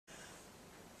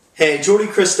Hey, Jordy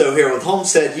Christo here with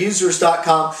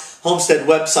HomesteadUsers.com,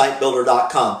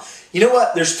 HomesteadWebsiteBuilder.com. You know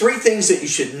what? There's three things that you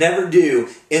should never do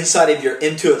inside of your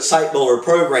Intuit SiteBuilder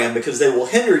program because they will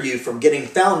hinder you from getting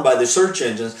found by the search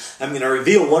engines. I'm going to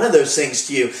reveal one of those things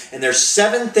to you, and there's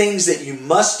 7 things that you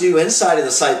must do inside of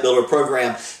the SiteBuilder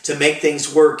program to make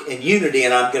things work in Unity,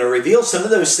 and I'm going to reveal some of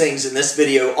those things in this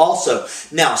video also.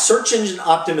 Now, search engine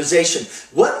optimization.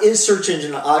 What is search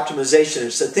engine optimization?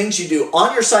 It's the things you do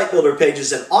on your SiteBuilder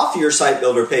pages and off your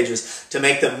SiteBuilder pages to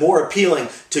make them more appealing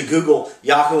to Google,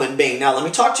 Yahoo, and Bing. Now, let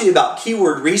me talk to you about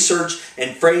keyword research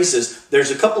and phrases. There's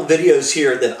a couple videos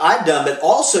here that I've done, but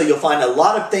also you'll find a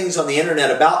lot of things on the internet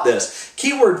about this.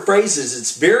 Keyword phrases,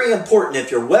 it's very important.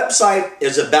 If your website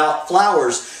is about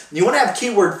flowers, you want to have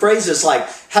keyword phrases like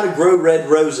how to grow red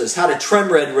roses, how to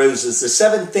trim red roses, the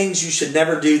 7 things you should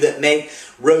never do that make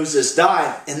roses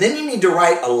die. And then you need to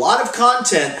write a lot of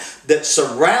content that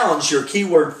surrounds your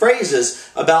keyword phrases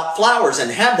about flowers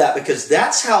and have that, because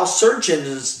that's how search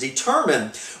engines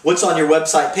determine what's on your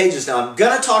website pages. Now, I'm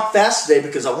going to talk fast today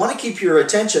because I want to keep your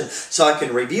attention so I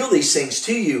can reveal these things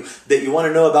to you that you want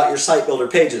to know about your SiteBuilder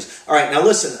pages. All right, now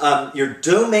listen, your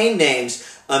domain names,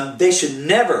 they should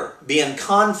never be in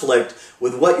conflict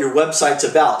with what your website's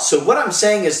about. So what I'm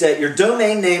saying is that your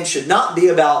domain name should not be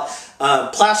about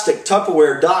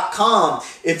plastictupperware.com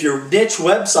if your niche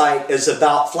website is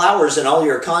about flowers and all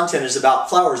your content is about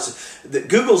flowers.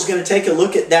 Google's going to take a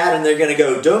look at that and they're going to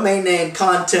go, domain name,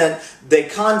 content, they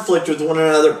conflict with one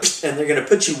another, and they're going to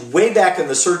put you way back in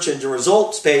the search engine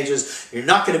results pages. You're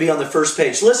not going to be on the first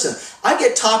page. Listen, I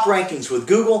get top rankings with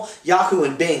Google, Yahoo,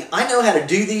 and Bing. I know how to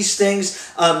do these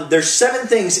things. There's 7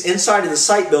 things inside of the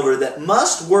SiteBuilder that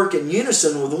must work in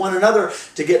unison with one another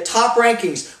to get top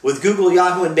rankings with Google,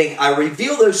 Yahoo, and Bing. I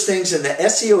reveal those things in the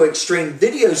SEO Extreme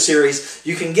video series.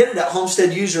 You can get it at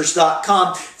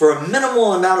HomesteadUsers.com. For a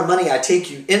minimal amount of money, I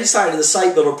take you inside of the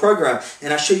SiteBuilder program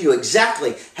and I show you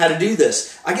exactly how to do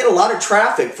this. I get a lot of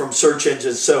traffic from search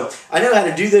engines, so I know how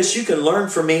to do this. You can learn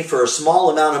from me for a small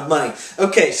amount of money.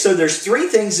 Okay, so there's 3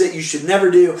 things that you should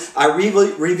never do. I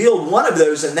revealed one of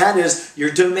those, and that is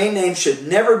your domain name should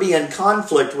never be in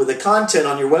conflict with the content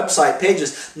on your website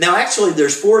pages. Now, actually,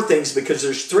 there's 4 things because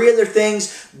there's 3 other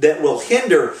things that will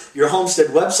hinder your homestead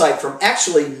website from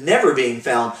actually never being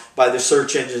found by the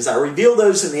search engines. I reveal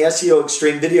those in the SEO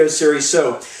Extreme video series.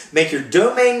 So make your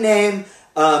domain name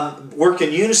work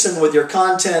in unison with your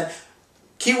content.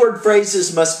 Keyword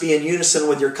phrases must be in unison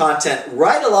with your content.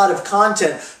 Write a lot of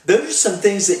content. Those are some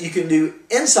things that you can do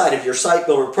inside of your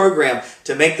SiteBuilder program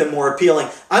to make them more appealing.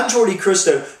 I'm Jordy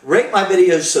Christo. Rate my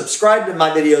videos, subscribe to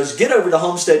my videos, get over to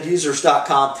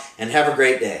HomesteadUsers.com, and have a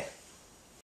great day.